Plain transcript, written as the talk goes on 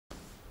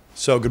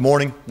So good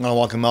morning. I want to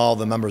welcome all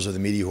the members of the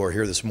media who are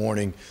here this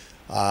morning.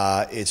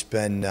 It's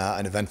been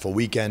an eventful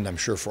weekend, I'm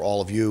sure, for all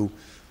of you,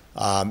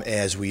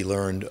 as we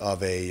learned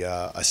of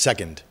a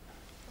second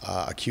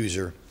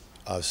accuser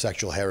of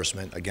sexual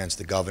harassment against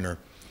the governor.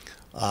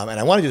 And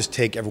I want to just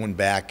take everyone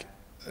back.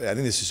 I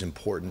think this is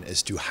important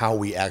as to how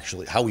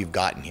we've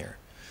gotten here.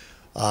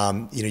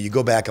 You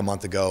go back a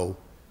month ago,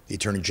 the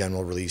Attorney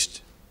General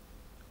released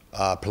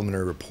a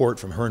preliminary report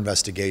from her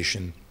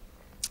investigation,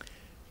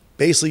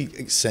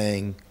 basically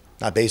saying,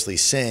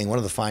 one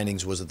of the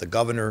findings was that the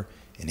governor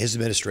and his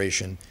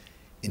administration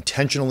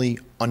intentionally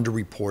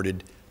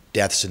underreported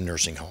deaths in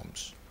nursing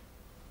homes.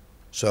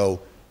 So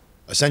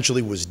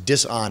essentially was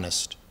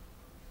dishonest,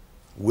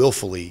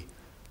 willfully.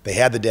 They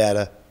had the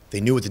data, they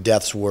knew what the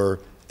deaths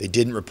were, they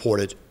didn't report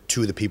it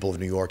to the people of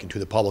New York and to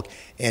the public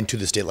and to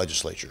the state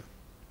legislature.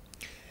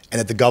 And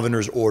that the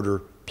governor's order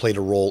played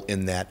a role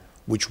in that,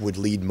 which would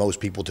lead most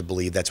people to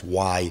believe that's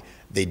why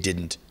they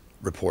didn't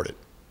report it.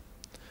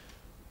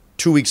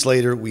 2 weeks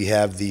later, we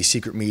have the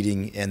secret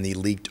meeting and the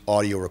leaked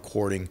audio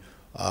recording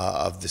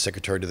of the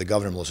Secretary to the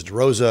Governor, Melissa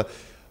DeRosa,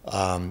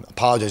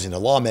 apologizing to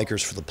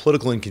lawmakers for the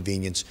political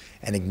inconvenience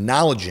and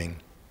acknowledging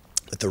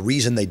that the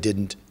reason they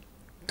didn't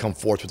come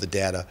forth with the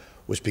data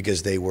was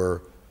because they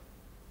were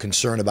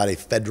concerned about a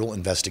federal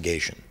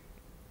investigation,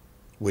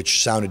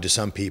 which sounded to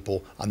some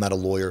people, I'm not a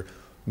lawyer,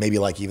 maybe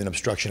like even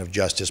obstruction of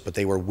justice, but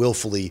they were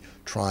willfully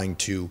trying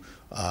to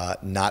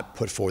not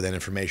put forward that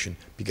information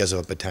because of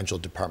a potential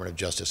Department of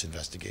Justice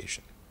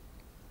investigation.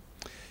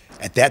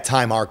 At that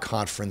time, our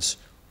conference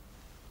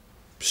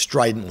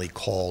stridently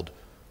called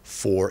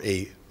for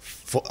a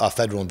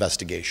federal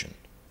investigation,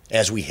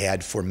 as we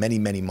had for many,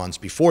 many months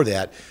before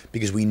that,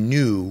 because we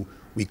knew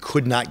we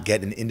could not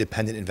get an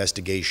independent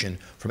investigation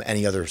from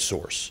any other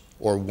source,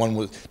 or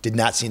one did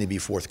not seem to be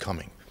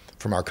forthcoming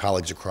from our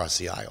colleagues across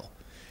the aisle.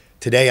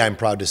 Today, I'm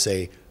proud to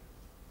say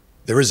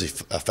there is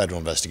a federal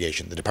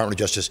investigation. The Department of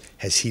Justice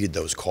has heeded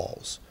those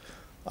calls,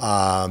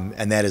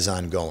 and that is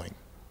ongoing.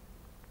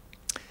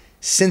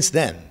 Since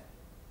then,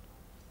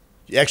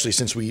 actually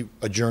since we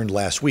adjourned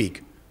last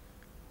week,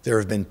 there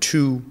have been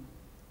 2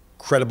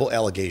 credible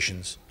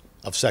allegations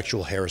of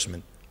sexual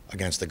harassment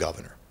against the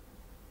governor.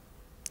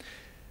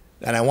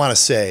 And I want to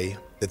say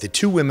that the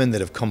 2 women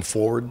that have come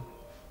forward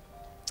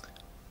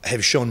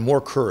have shown more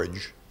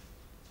courage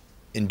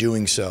in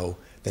doing so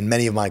than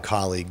many of my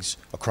colleagues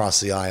across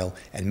the aisle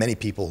and many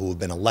people who have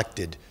been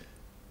elected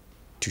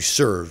to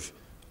serve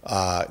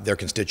their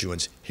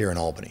constituents here in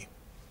Albany.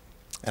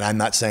 And I'm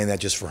not saying that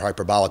just for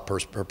hyperbolic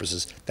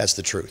purposes, that's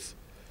the truth.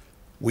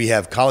 We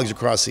have colleagues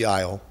across the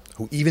aisle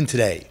who even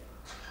today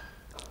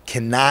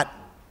cannot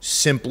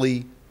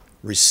simply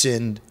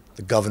rescind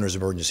the governor's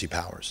emergency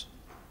powers.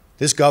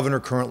 This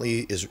governor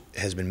currently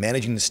has been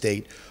managing the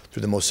state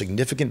through the most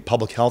significant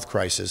public health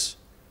crisis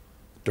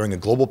during a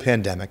global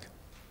pandemic,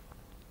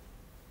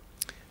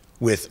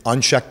 with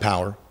unchecked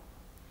power,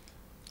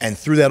 and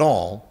through that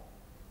all,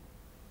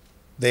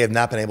 they have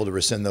not been able to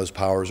rescind those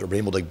powers or been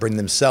able to bring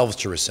themselves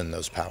to rescind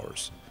those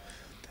powers.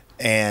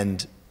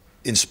 And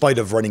in spite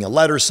of writing a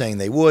letter saying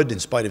they would, in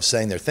spite of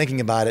saying they're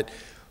thinking about it,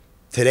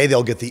 today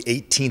they'll get the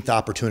 18th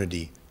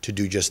opportunity to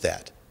do just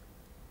that.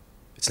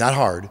 It's not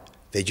hard.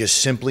 They just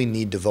simply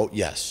need to vote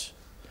yes.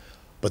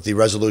 But the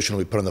resolution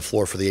will be put on the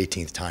floor for the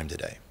 18th time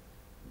today.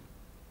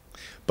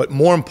 But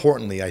more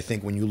importantly, I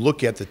think when you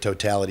look at the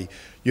totality,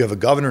 you have a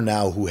governor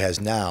now who has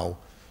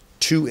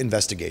 2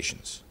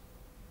 investigations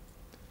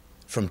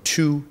from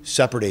 2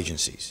 separate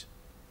agencies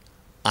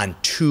on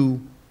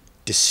 2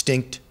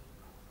 distinct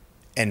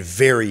and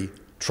very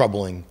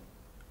troubling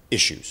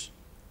issues.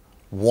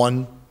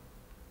 One,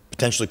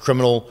 potentially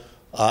criminal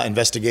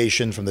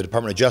investigation from the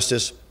Department of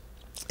Justice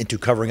into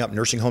covering up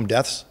nursing home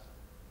deaths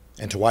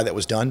and to why that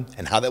was done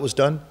and how that was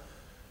done.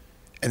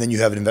 And then you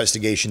have an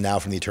investigation now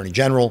from the Attorney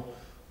General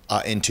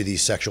into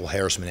these sexual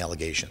harassment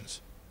allegations.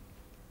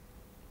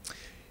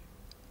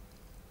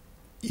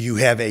 You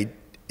have an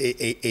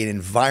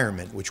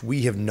environment which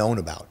we have known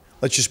about.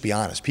 Let's just be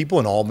honest. People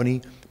in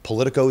Albany,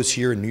 politicos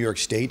here in New York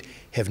State,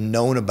 have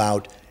known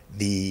about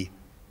the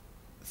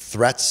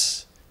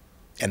threats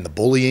and the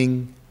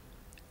bullying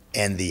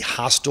and the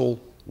hostile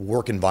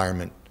work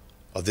environment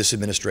of this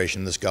administration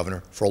and this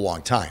governor for a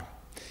long time.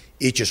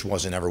 It just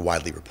wasn't ever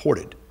widely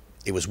reported.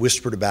 It was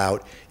whispered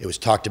about, it was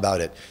talked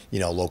about at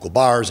local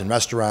bars and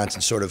restaurants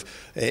and sort of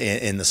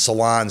in the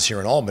salons here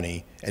in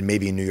Albany and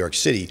maybe in New York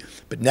City,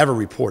 but never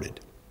reported.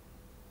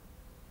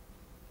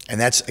 And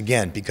that's,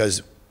 again,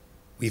 because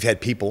we've had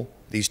people,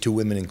 these 2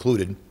 women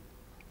included,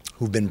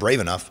 who've been brave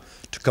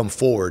enough to come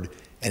forward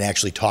and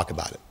actually talk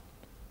about it.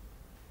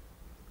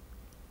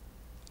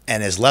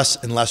 And as less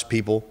and less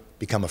people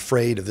become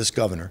afraid of this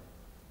governor,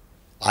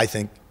 I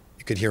think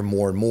you could hear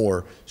more and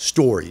more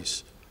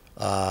stories.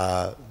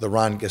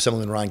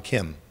 Assemblyman Ron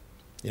Kim,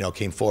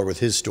 came forward with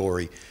his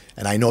story,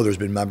 and I know there's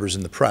been members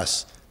in the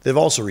press that have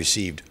also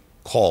received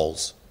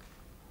calls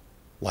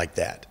like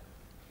that.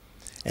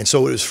 And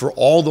so it is for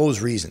all those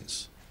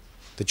reasons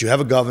that you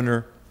have a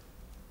governor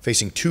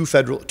facing two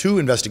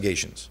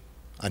investigations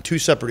on 2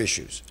 separate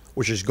issues,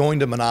 which is going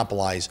to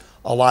monopolize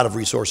a lot of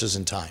resources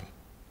and time,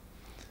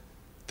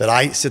 that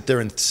I sit there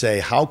and say,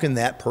 how can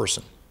that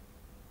person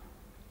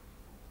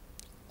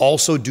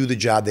also do the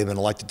job they've been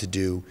elected to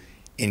do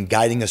in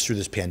guiding us through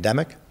this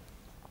pandemic,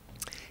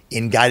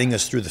 in guiding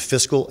us through the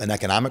fiscal and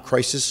economic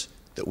crisis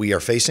that we are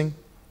facing?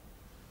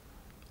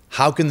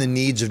 How can the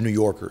needs of New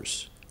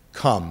Yorkers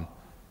come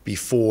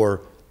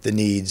before the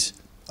needs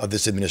of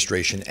this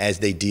administration as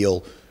they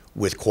deal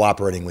with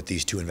cooperating with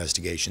these two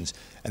investigations?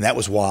 And that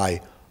was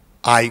why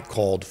I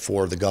called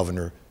for the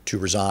governor to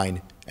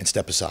resign and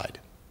step aside.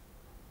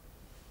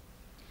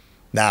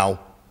 Now,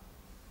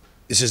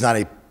 this is not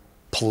a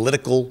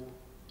political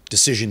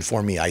decision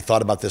for me. I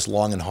thought about this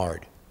long and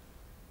hard.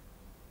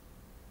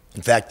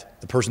 In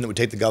fact, the person that would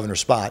take the governor's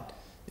spot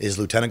is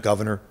Lieutenant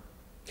Governor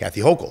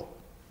Kathy Hochul,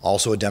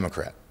 also a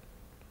Democrat.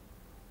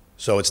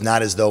 So it's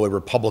not as though a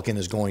Republican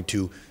is going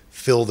to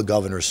fill the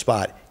governor's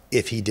spot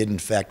if he did in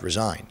fact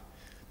resign.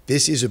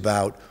 This is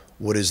about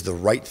what is the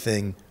right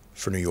thing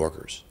for New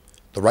Yorkers.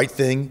 The right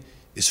thing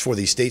is for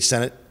the state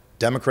Senate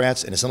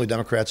Democrats and Assembly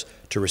Democrats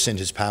to rescind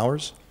his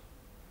powers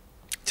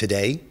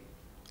today,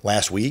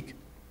 last week.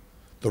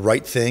 The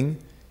right thing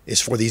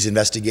is for these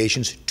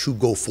investigations to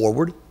go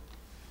forward,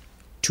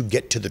 to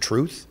get to the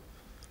truth.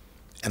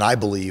 And I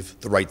believe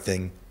the right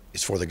thing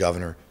is for the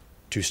governor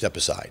to step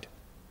aside.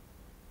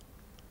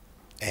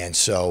 And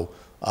so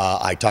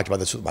I talked about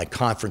this with my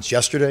conference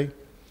yesterday,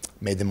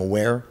 made them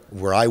aware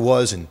of where I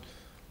was and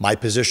my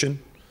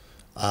position.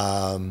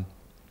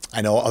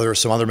 I know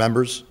some other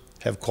members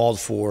have called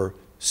for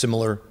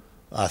similar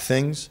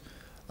things.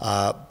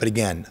 But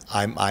again,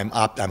 I'm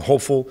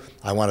hopeful.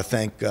 I want to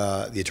thank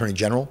the Attorney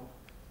General,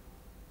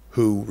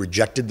 who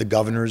rejected the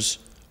governor's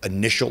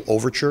initial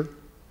overture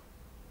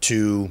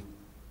to,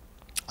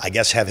 I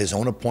guess, have his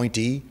own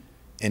appointee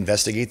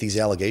investigate these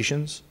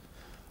allegations.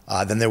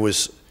 Then there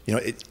was,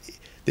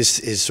 this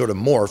is sort of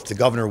morphed. The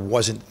governor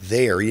wasn't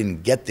there. He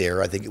didn't get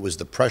there. I think it was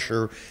the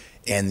pressure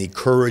and the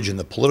courage and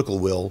the political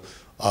will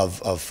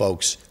of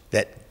folks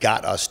that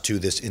got us to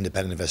this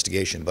independent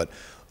investigation. But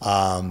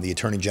the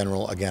Attorney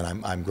General,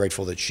 again, I'm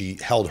grateful that she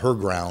held her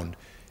ground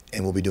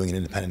and will be doing an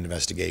independent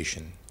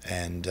investigation.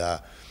 And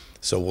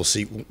so we'll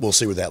see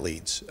where that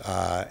leads.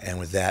 And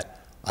with that,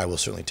 I will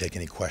certainly take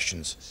any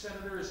questions.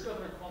 Senator, is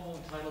Governor Cuomo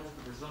entitled to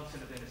the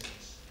presumption of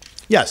innocence?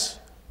 Yes.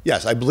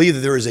 Yes, I believe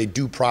that there is a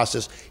due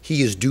process.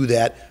 He is due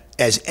that,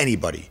 as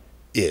anybody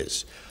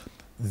is.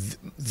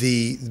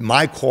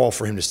 My call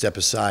for him to step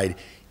aside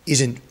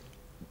isn't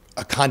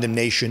a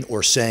condemnation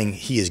or saying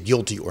he is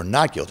guilty or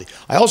not guilty.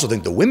 I also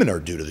think the women are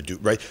due to the due,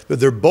 right?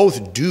 But they're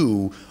both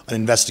due an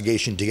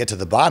investigation to get to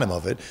the bottom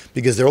of it,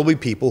 because there will be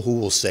people who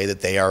will say that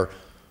they are,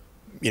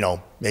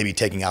 maybe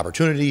taking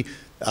opportunity,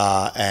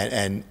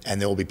 and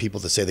there will be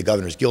people that say the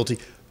governor is guilty.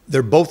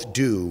 They're both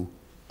due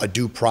a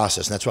due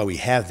process, and that's why we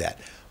have that.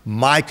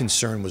 My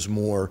concern was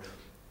more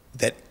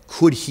that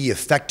could he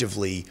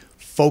effectively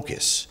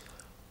focus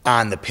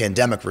on the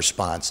pandemic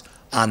response,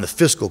 on the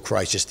fiscal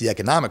crisis, the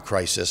economic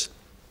crisis,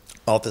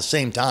 while at the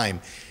same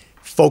time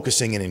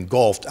focusing and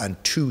engulfed on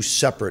two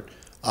separate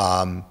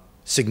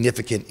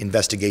significant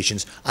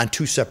investigations on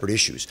two separate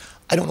issues.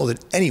 I don't know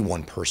that any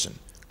one person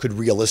could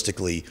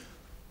realistically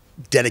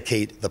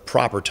dedicate the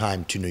proper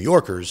time to New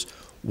Yorkers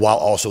while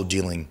also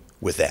dealing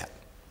with that.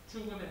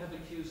 Two women have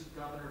accused the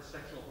governor of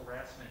sexual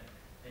harassment,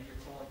 and you're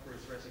calling for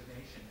his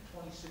resignation.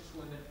 26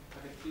 women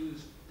have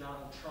accused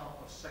Donald Trump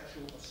of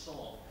sexual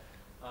assault.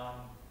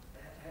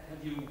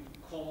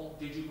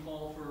 Did you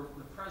call for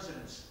the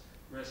president's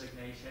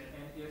resignation?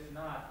 And if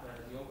not,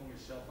 do you open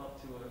yourself up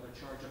to a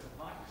charge of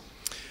hypocrisy?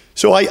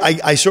 So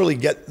I certainly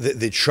get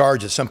the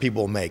charge that some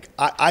people make.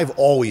 I've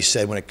always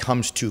said, when it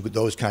comes to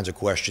those kinds of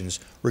questions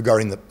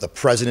regarding the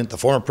president, the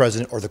former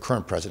president, or the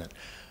current president,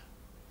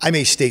 I'm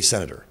a state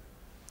senator.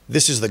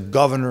 This is the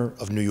governor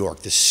of New York,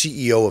 the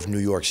CEO of New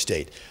York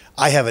State.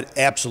 I have an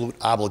absolute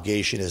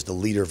obligation as the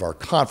leader of our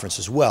conference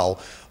as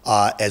well,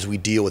 as we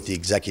deal with the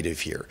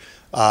executive here.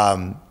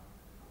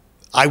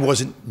 I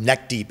wasn't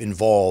neck deep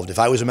involved. If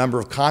I was a member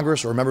of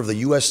Congress or a member of the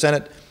U.S.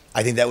 Senate,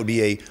 I think that would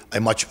be a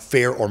much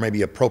fair or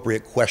maybe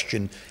appropriate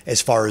question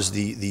as far as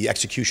the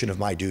execution of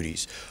my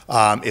duties.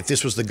 If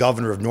this was the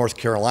governor of North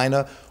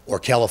Carolina or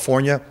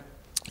California,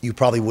 you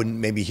probably wouldn't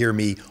maybe hear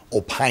me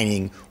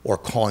opining or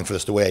calling for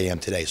this the way I am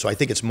today. So I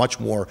think it's much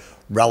more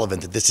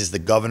relevant that this is the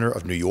governor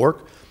of New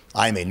York.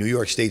 I am a New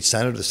York State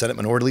Senator, the Senate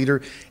Minority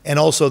Leader, and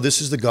also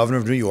this is the governor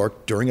of New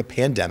York during a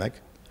pandemic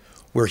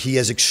where he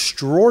has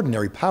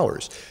extraordinary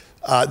powers.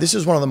 This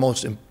is one of the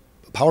most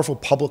powerful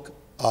public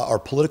or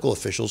political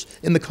officials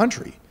in the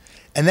country.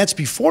 And that's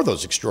before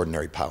those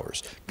extraordinary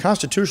powers.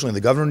 Constitutionally,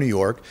 the governor of New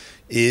York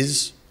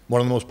is one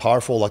of the most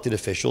powerful elected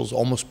officials,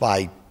 almost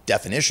by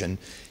definition,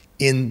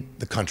 in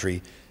the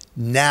country.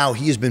 Now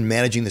he has been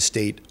managing the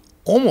state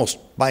almost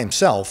by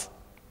himself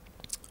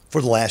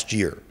for the last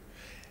year.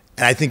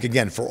 And I think,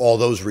 again, for all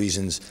those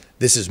reasons,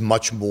 this is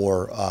much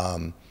more,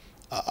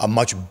 a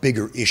much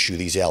bigger issue,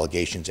 these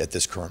allegations, at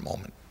this current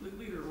moment.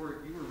 Leader Ortt,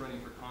 you were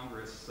running for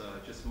Congress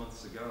just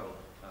months ago,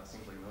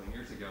 seems like a million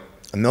years ago.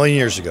 A million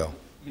years ago.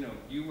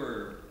 You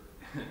were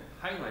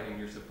highlighting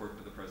your support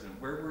for the president.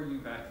 Where were you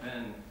back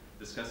then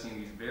discussing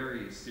these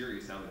very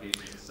serious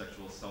allegations of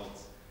sexual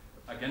assaults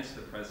against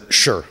the president?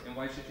 Sure. And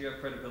why should you have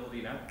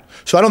credibility now?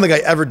 So I don't think I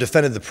ever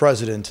defended the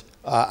president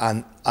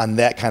on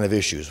that kind of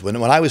issues. When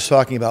I was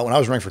talking about, when I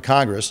was running for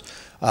Congress,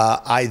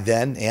 I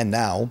then and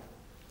now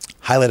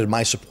highlighted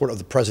my support of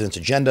the president's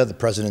agenda, the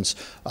president's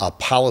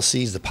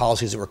policies, the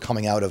policies that were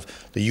coming out of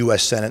the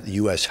U.S. Senate, the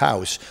U.S.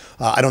 House.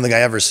 I don't think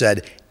I ever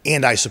said,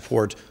 and I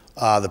support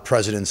the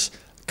president's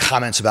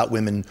comments about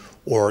women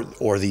or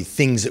the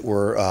things that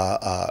were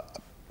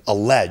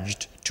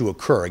alleged to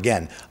occur.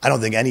 Again, I don't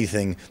think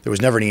anything, there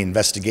was never any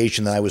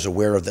investigation that I was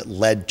aware of that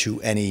led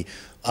to any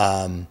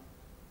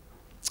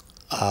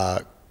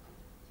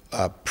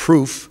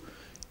proof.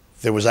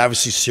 There was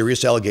obviously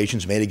serious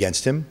allegations made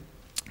against him.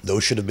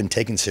 Those should have been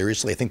taken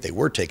seriously. I think they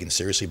were taken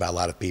seriously by a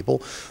lot of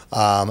people.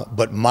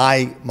 But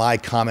my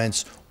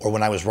comments, or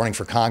when I was running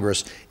for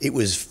Congress, it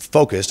was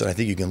focused, and I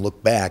think you can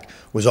look back,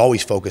 was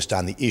always focused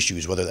on the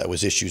issues, whether that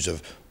was issues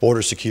of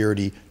border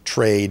security,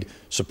 trade,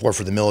 support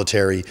for the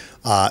military,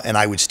 and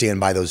I would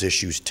stand by those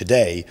issues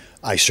today.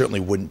 I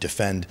certainly wouldn't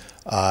defend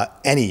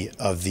any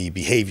of the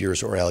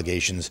behaviors or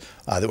allegations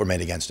that were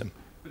made against him.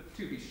 But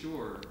to be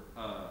sure,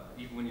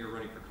 even when you were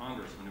running for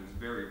Congress, when it was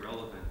very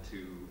relevant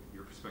to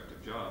your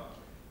prospective job,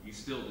 you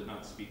still did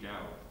not speak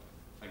out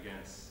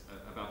against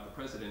about the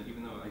president,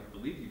 even though I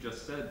believe you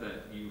just said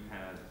that you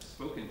had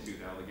spoken to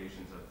the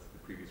allegations of the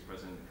previous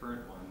president, the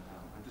current one.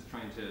 I'm just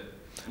trying to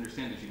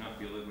understand, did you not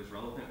feel it was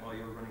relevant while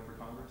you were running for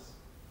Congress?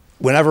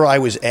 Whenever I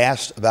was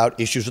asked about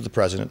issues with the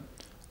president,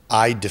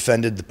 I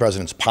defended the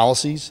president's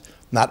policies,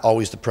 not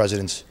always the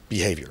president's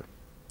behavior.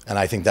 And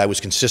I think that was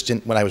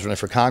consistent when I was running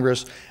for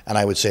Congress, and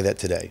I would say that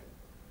today.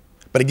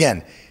 But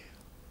again,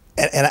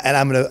 and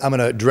I'm going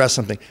to address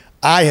something.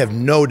 I have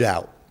no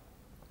doubt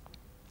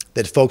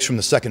that folks from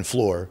the second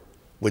floor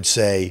would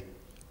say,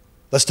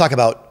 let's talk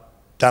about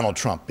Donald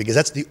Trump, because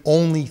that's the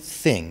only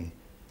thing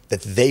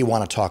that they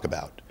want to talk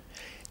about.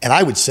 And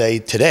I would say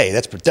today,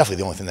 that's definitely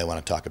the only thing they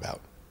want to talk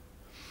about.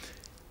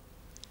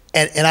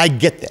 And I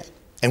get that,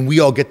 and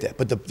we all get that.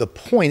 But the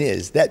point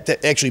is,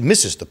 that actually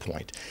misses the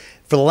point.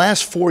 For the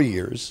last 4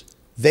 years,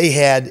 they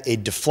had a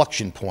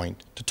deflection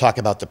point to talk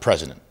about the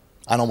president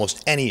on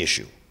almost any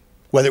issue,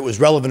 whether it was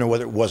relevant or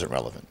whether it wasn't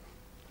relevant.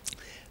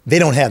 They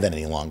don't have that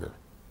any longer.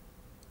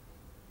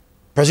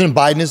 President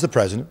Biden is the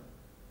president.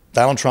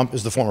 Donald Trump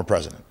is the former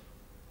president.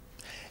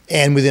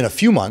 And within a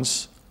few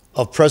months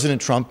of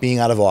President Trump being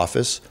out of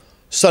office,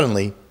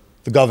 suddenly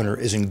the governor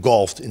is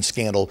engulfed in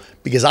scandal,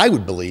 because I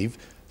would believe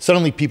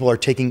suddenly people are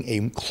taking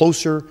a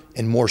closer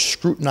and more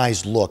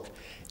scrutinized look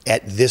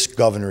at this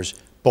governor's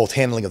both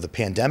handling of the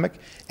pandemic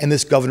and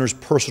this governor's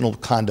personal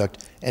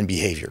conduct and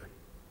behavior.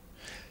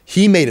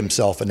 He made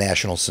himself a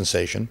national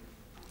sensation.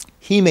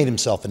 He made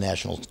himself a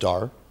national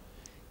star.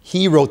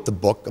 He wrote the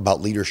book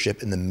about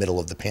leadership in the middle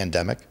of the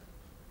pandemic.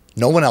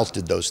 No one else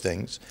did those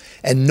things.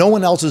 And no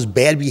one else's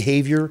bad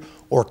behavior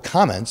or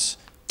comments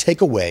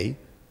take away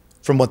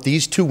from what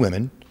these two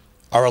women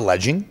are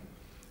alleging.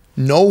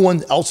 No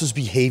one else's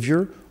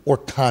behavior or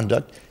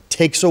conduct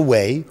takes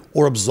away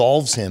or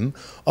absolves him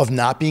of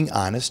not being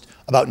honest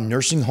about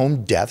nursing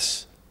home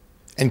deaths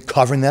and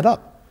covering that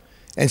up.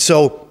 And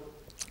so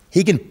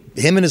him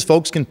and his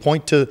folks can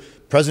point to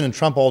President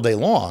Trump all day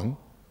long.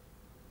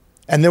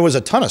 And there was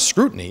a ton of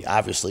scrutiny,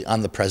 obviously,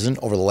 on the president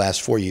over the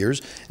last 4 years,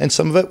 and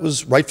some of it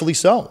was rightfully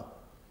so.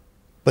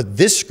 But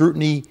this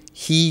scrutiny,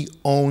 he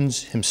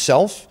owns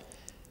himself,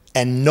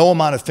 and no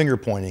amount of finger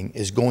pointing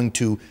is going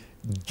to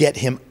get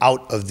him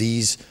out of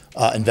these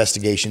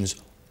investigations.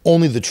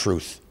 Only the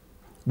truth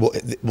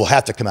will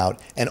have to come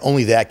out, and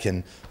only that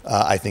can,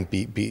 I think,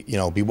 be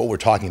what we're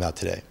talking about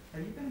today.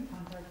 Have you been in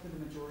contact with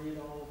the majority at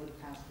all over the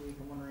past week?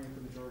 I'm wondering if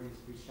the majority has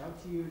reached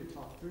out to you to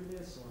talk through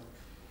this, or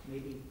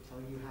maybe tell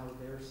you how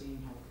they're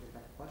seeing how it could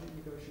affect budget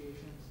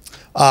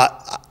negotiations?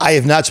 I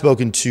have not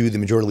spoken to the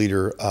majority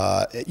leader,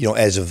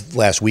 as of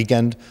last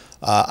weekend.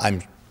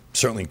 I'm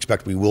certainly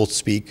expect we will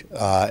speak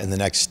in the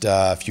next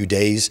few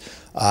days.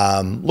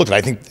 Look,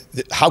 I think,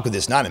 how could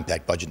this not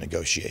impact budget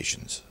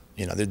negotiations?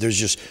 There's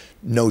just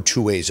no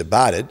two ways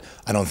about it.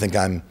 I don't think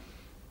I'm,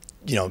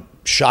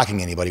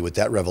 shocking anybody with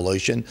that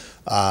revelation.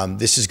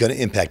 This is going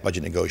to impact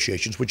budget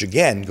negotiations, which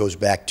again goes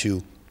back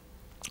to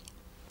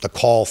the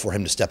call for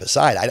him to step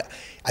aside. I think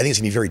it's going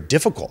to be very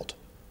difficult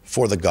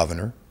for the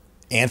governor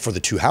and for the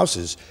two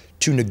houses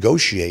to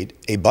negotiate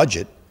a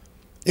budget.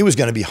 It was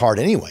going to be hard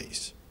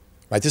anyways,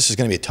 right? This is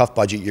going to be a tough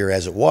budget year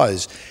as it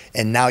was,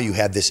 and now you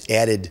have this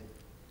added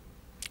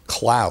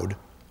cloud,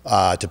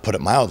 to put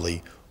it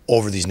mildly,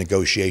 over these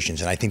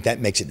negotiations. And I think that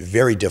makes it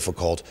very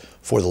difficult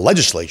for the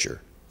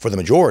legislature, for the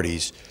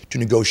majorities, to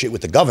negotiate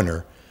with the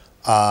governor,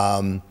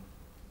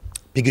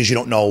 because you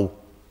don't know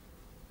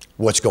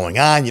what's going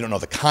on, you don't know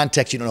the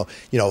context, you don't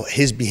know,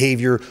 his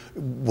behavior.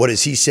 What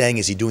is he saying?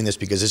 Is he doing this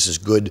because this is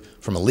good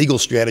from a legal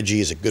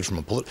strategy? Is it good from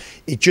a political?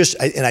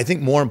 And I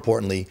think more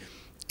importantly,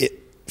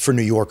 for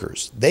New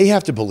Yorkers, they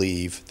have to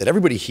believe that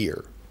everybody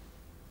here,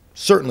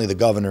 certainly the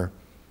governor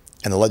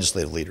and the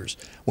legislative leaders,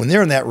 when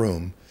they're in that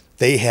room,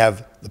 They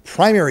have the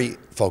primary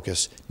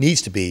focus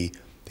needs to be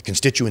the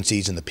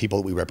constituencies and the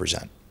people that we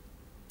represent.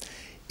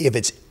 If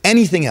it's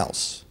anything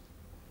else,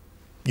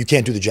 you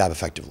can't do the job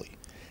effectively.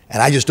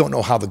 And I just don't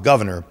know how the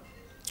governor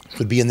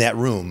could be in that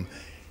room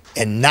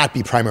and not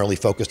be primarily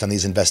focused on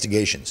these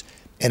investigations.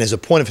 And as a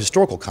point of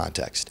historical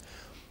context,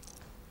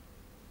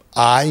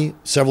 I,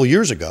 several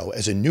years ago,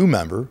 as a new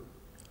member,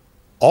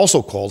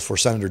 also called for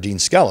Senator Dean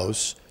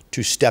Skelos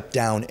to step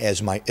down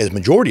as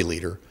majority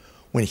leader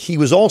when he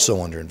was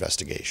also under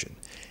investigation.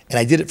 And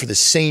I did it for the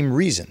same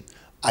reason.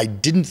 I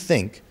didn't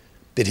think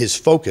that his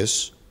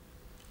focus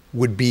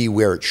would be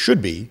where it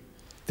should be,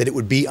 that it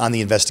would be on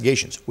the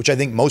investigations, which I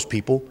think most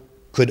people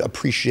could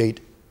appreciate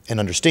and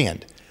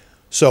understand.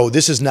 So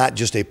this is not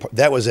just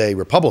that was a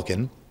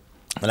Republican,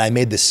 and I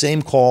made the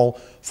same call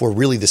for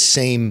really the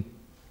same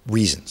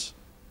reasons.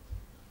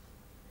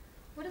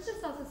 What does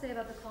this also say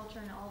about the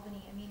culture in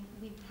Albany? I mean,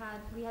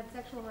 we had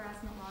sexual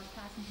harassment laws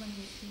passed in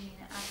 2018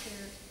 after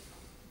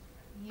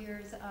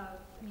years of,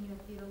 I mean, you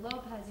have Vito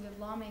Lopez, you have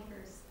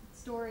lawmakers,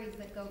 stories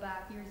that go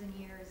back years and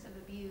years of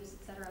abuse,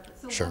 et cetera. But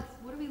so Sure.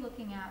 what are we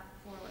looking at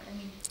forward? I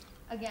mean,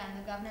 again,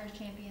 the governor's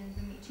champions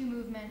the Me Too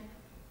movement,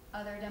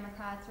 other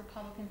Democrats,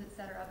 Republicans, et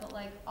cetera. But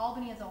like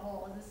Albany as a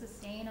whole, is this a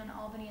stain on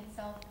Albany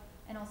itself?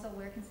 And also,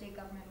 where can state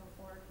government move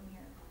forward from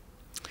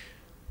here?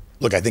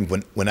 Look, I think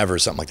whenever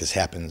something like this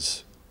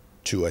happens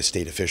to a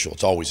state official,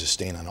 it's always a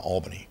stain on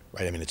Albany,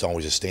 right? I mean, it's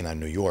always a stain on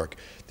New York.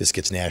 This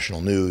gets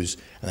national news,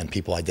 and then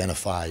people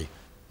identify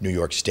New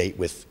York State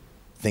with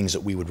things that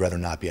we would rather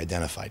not be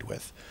identified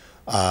with,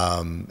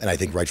 and I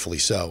think rightfully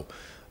so.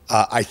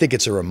 I think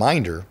it's a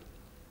reminder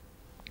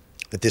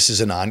that this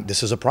is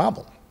a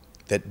problem,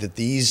 that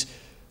these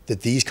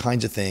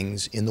kinds of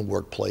things in the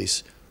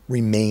workplace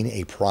remain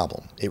a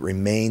problem. It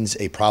remains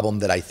a problem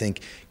that I think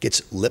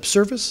gets lip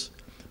service,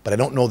 but I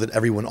don't know that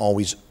everyone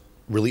always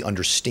really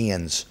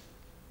understands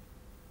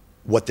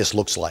what this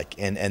looks like.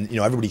 And you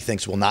know, everybody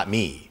thinks, well, not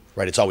me,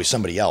 right? It's always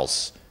somebody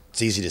else.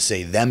 It's easy to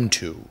say them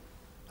too.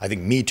 I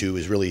think me too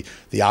is really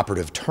the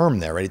operative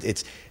term there, right?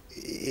 It's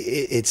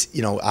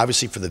you know,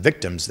 obviously for the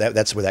victims,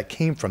 that's where that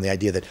came from, the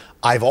idea that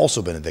I've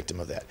also been a victim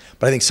of that.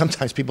 But I think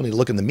sometimes people need to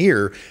look in the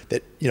mirror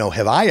that, you know,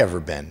 have I ever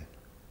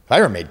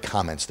made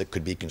comments that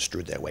could be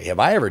construed that way? Have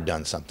I ever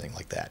done something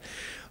like that?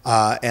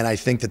 And I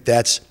think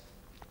that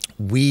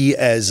we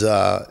as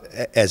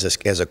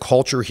a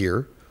culture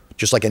here,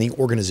 just like any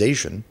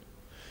organization,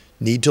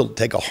 need to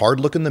take a hard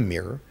look in the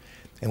mirror.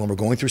 And when we're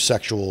going through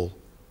sexual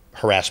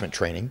harassment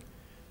training,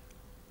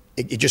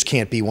 it just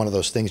can't be one of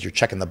those things you're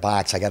checking the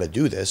box, I got to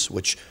do this,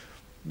 which,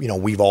 you know,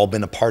 we've all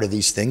been a part of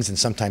these things, and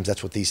sometimes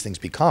that's what these things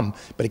become.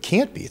 But it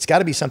can't be. It's got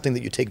to be something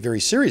that you take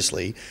very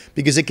seriously,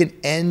 because it can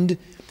end.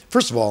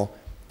 First of all,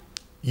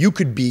 you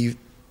could be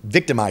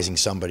victimizing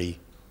somebody,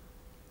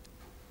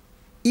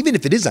 even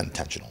if it is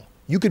unintentional.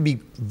 You could be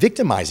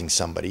victimizing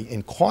somebody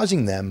and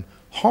causing them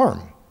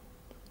harm.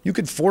 You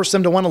could force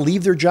them to want to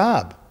leave their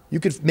job. You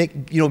could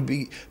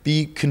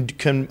be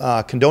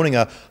condoning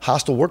a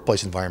hostile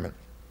workplace environment.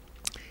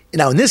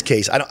 Now, in this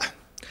case, I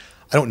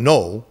don't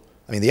know.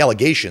 I mean, the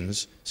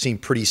allegations seem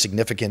pretty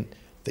significant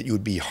that you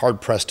would be hard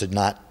pressed to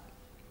not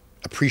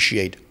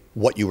appreciate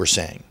what you were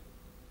saying.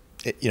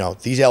 You know,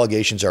 these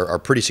allegations are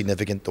pretty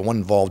significant. The one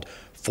involved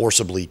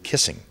forcibly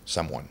kissing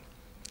someone.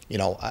 You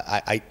know,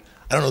 I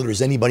don't know if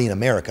there's anybody in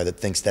America that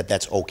thinks that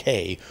that's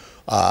okay.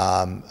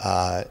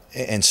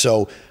 And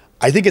so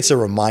I think it's a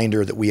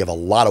reminder that we have a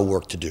lot of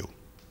work to do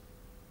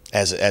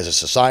as a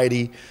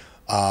society.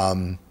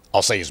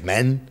 I'll say as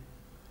men.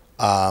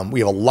 We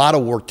have a lot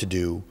of work to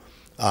do.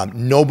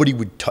 Nobody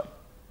would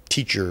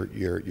teach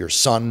your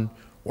son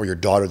or your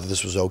daughter that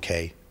this was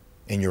okay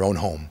in your own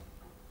home.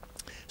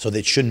 So that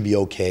it shouldn't be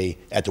okay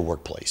at the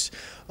workplace.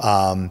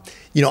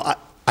 You know,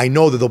 I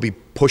know that there'll be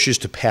pushes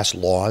to pass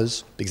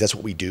laws, because that's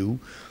what we do.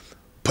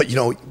 But, you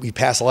know, we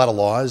pass a lot of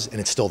laws and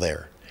it's still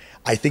there.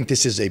 I think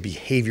this is a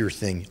behavior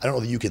thing. I don't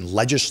know that you can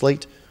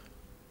legislate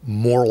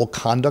moral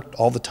conduct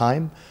all the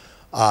time.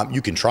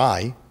 You can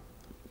try,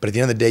 but at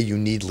the end of the day, you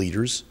need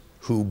leaders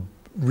who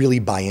really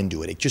buy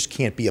into it. It just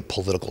can't be a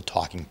political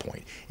talking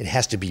point. It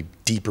has to be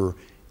deeper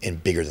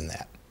and bigger than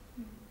that.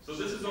 So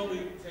this is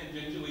only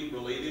tangentially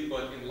related,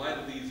 but in light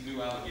of these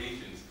new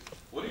allegations,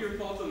 what are your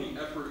thoughts on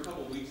the effort a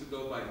couple weeks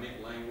ago by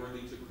Nick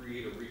Langworthy to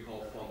create a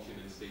recall function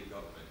in state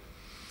government?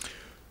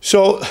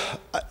 So,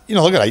 you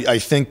know, look, I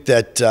think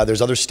that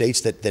there's other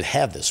states that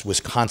have this.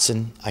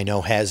 Wisconsin, I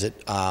know, has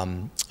it.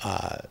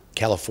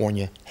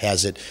 California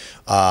has it.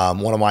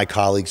 One of my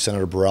colleagues,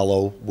 Senator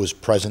Borrello, was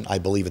present, I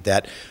believe, at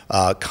that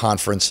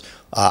conference.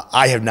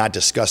 I have not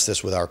discussed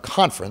this with our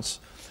conference,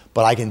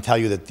 but I can tell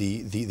you that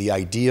the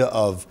idea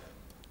of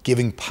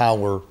giving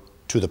power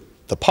to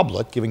the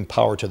public, giving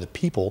power to the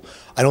people,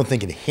 I don't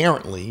think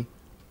inherently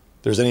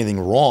there's anything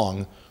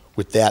wrong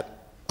with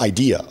that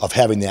idea of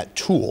having that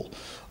tool.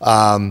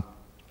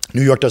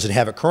 New York doesn't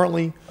have it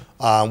currently.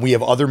 We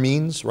have other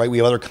means, right? We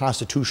have other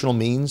constitutional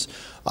means,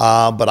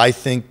 but I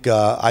think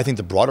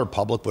the broader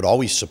public would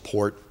always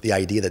support the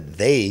idea that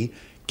they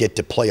get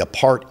to play a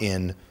part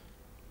in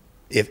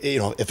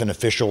if an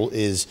official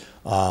is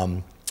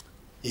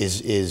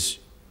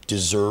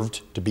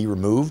deserved to be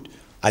removed,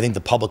 I think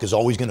the public is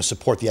always going to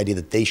support the idea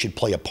that they should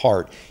play a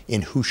part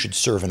in who should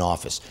serve in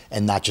office,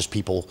 and not just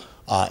people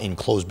in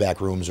closed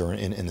back rooms or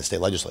in the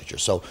state legislature.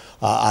 So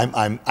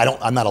I'm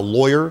not a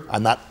lawyer.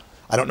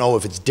 I don't know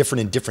if it's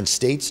different in different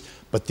states,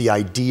 but the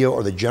idea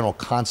or the general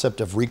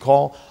concept of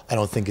recall, I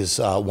don't think is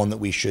one that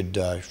we should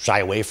shy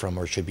away from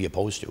or should be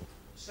opposed to.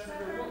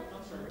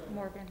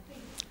 Morgan.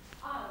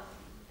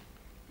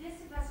 This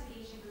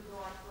investigation could go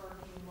on for a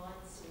few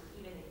months or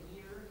even a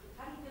year.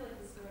 How do you feel like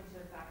this is going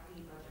to affect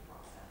the budget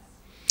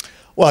process?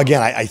 Well,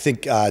 again, I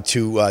think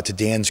to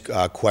Dan's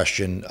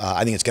question,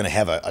 I think it's going to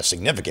have a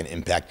significant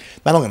impact,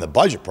 not only on the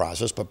budget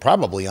process, but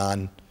probably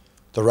on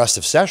the rest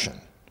of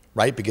session,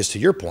 right? Because to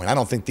your point, I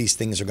don't think these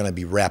things are going to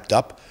be wrapped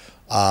up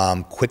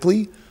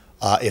quickly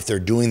if they're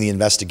doing the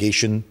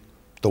investigation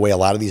the way a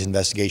lot of these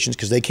investigations,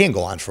 because they can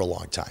go on for a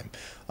long time.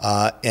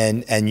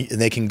 And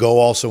they can go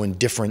also in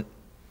different,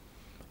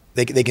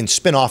 they can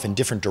spin off in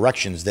different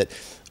directions that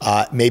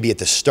maybe at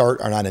the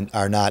start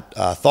are not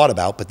thought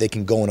about, but they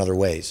can go in other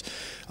ways,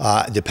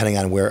 depending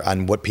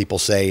on what people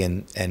say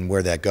and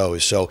where that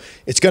goes. So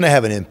it's going to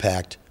have an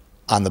impact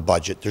on the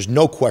budget. There's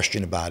no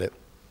question about it.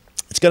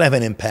 It's going to have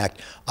an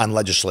impact on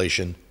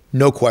legislation,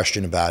 no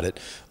question about it.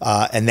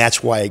 And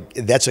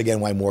that's again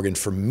why, Morgan,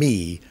 for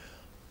me,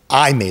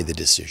 I made the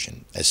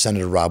decision as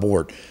Senator Rob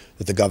Ortt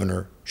that the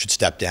governor should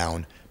step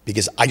down,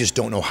 because I just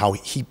don't know how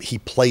he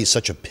plays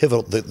such a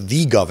pivotal,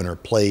 the governor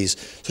plays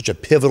such a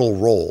pivotal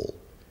role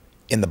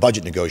in the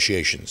budget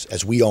negotiations,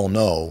 as we all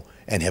know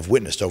and have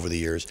witnessed over the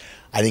years.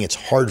 I think it's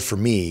hard for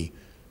me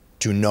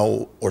to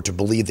know or to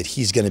believe that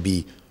he's going to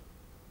be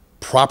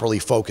properly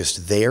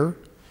focused there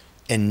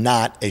and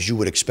not, as you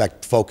would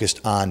expect,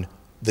 focused on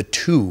the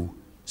two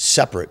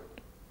separate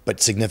but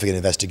significant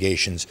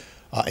investigations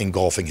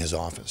engulfing his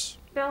office.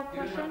 Bill,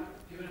 question?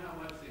 Given how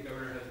much the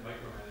governor has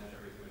micromanaged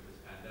everything with this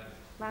pandemic,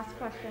 Last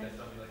question. that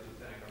somebody like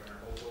Lieutenant Governor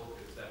Hochul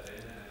could step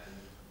in and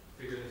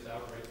figure this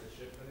out, right the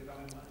ship for the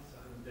coming months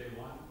on day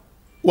one?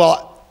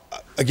 Well,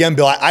 again,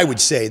 Bill, I would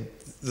say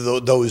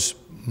those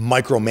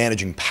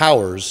micromanaging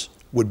powers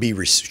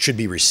should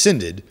be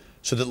rescinded,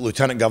 so that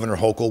Lieutenant Governor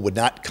Hochul would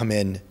not come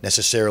in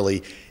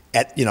necessarily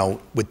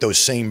with those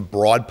same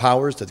broad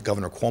powers that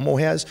Governor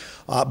Cuomo has.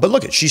 But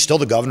look, she's still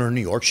the governor of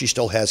New York. She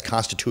still has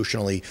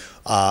constitutionally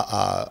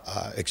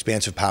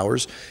expansive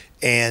powers.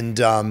 And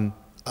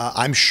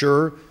I'm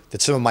sure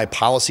that some of my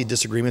policy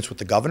disagreements with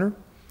the governor,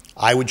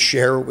 I would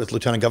share with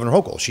Lieutenant Governor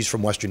Hochul. She's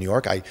from Western New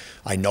York.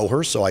 I know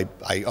her, so I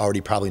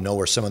already probably know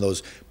where some of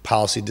those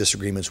policy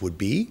disagreements would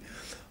be.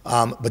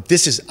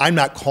 But I'm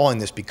not calling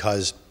this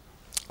because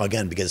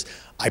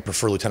I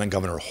prefer Lieutenant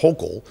Governor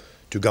Hochul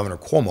to Governor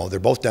Cuomo. They're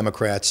both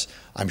Democrats.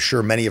 I'm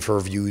sure many of her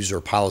views or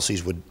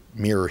policies would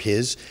mirror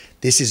his.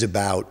 This is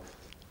about,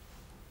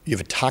 you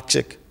have a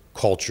toxic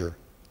culture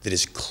that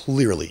has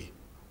clearly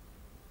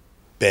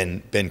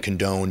been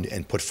condoned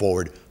and put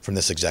forward from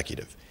this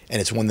executive. And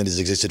it's one that has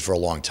existed for a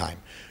long time.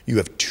 You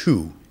have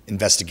two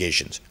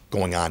investigations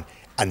going on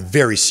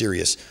very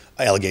serious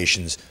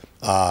allegations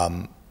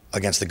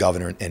against the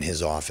governor and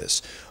his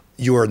office.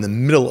 You are in the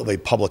middle of a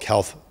public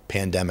health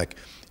pandemic.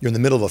 You're in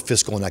the middle of a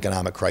fiscal and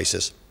economic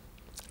crisis.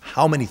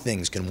 How many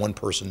things can one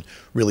person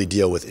really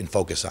deal with and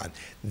focus on?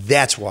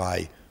 That's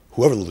why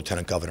whoever the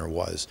lieutenant governor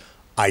was,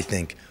 I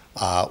think,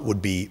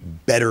 would be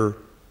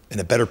in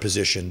a better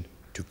position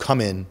to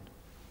come in,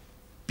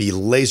 be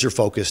laser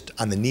focused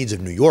on the needs of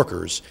New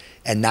Yorkers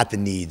and not the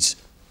needs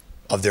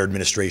of their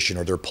administration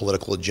or their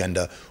political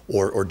agenda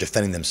or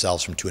defending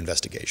themselves from two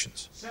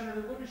investigations.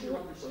 Senator, what is your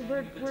understanding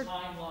of the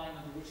timeline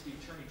under which the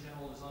Attorney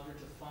General is under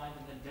to find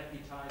and then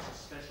deputize a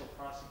special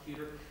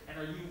prosecutor? And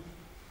are you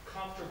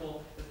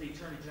comfortable that the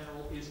Attorney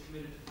General is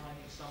committed to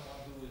finding someone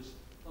who is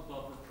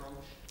above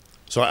reproach?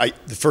 So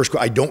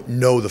I don't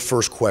know the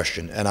first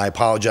question, and I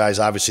apologize.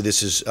 Obviously,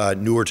 this is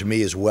newer to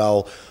me as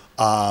well.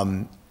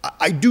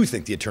 I do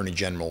think the Attorney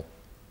General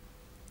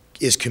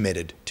is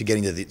committed to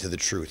getting to the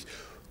truth.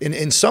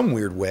 In some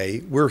weird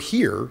way, we're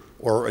here,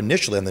 or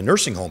initially on the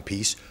nursing home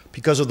piece,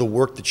 because of the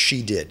work that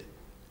she did.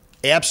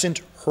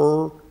 Absent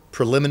her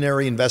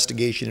preliminary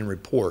investigation and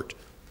report,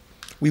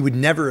 we would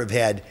never have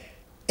had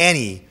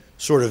any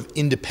sort of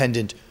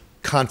independent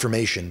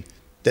confirmation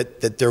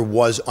that there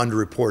was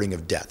underreporting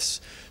of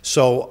deaths.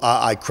 So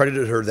I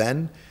credited her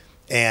then,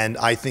 and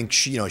I think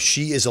she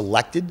is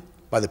elected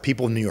by the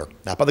people of New York,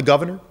 not by the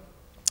governor,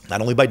 not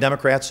only by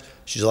Democrats.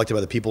 She's elected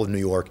by the people of New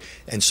York,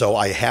 and so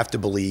I have to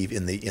believe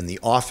in the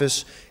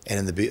office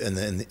and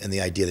in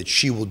the idea that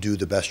she will do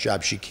the best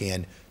job she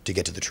can to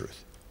get to the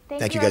truth.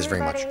 Thank you guys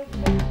very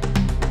much.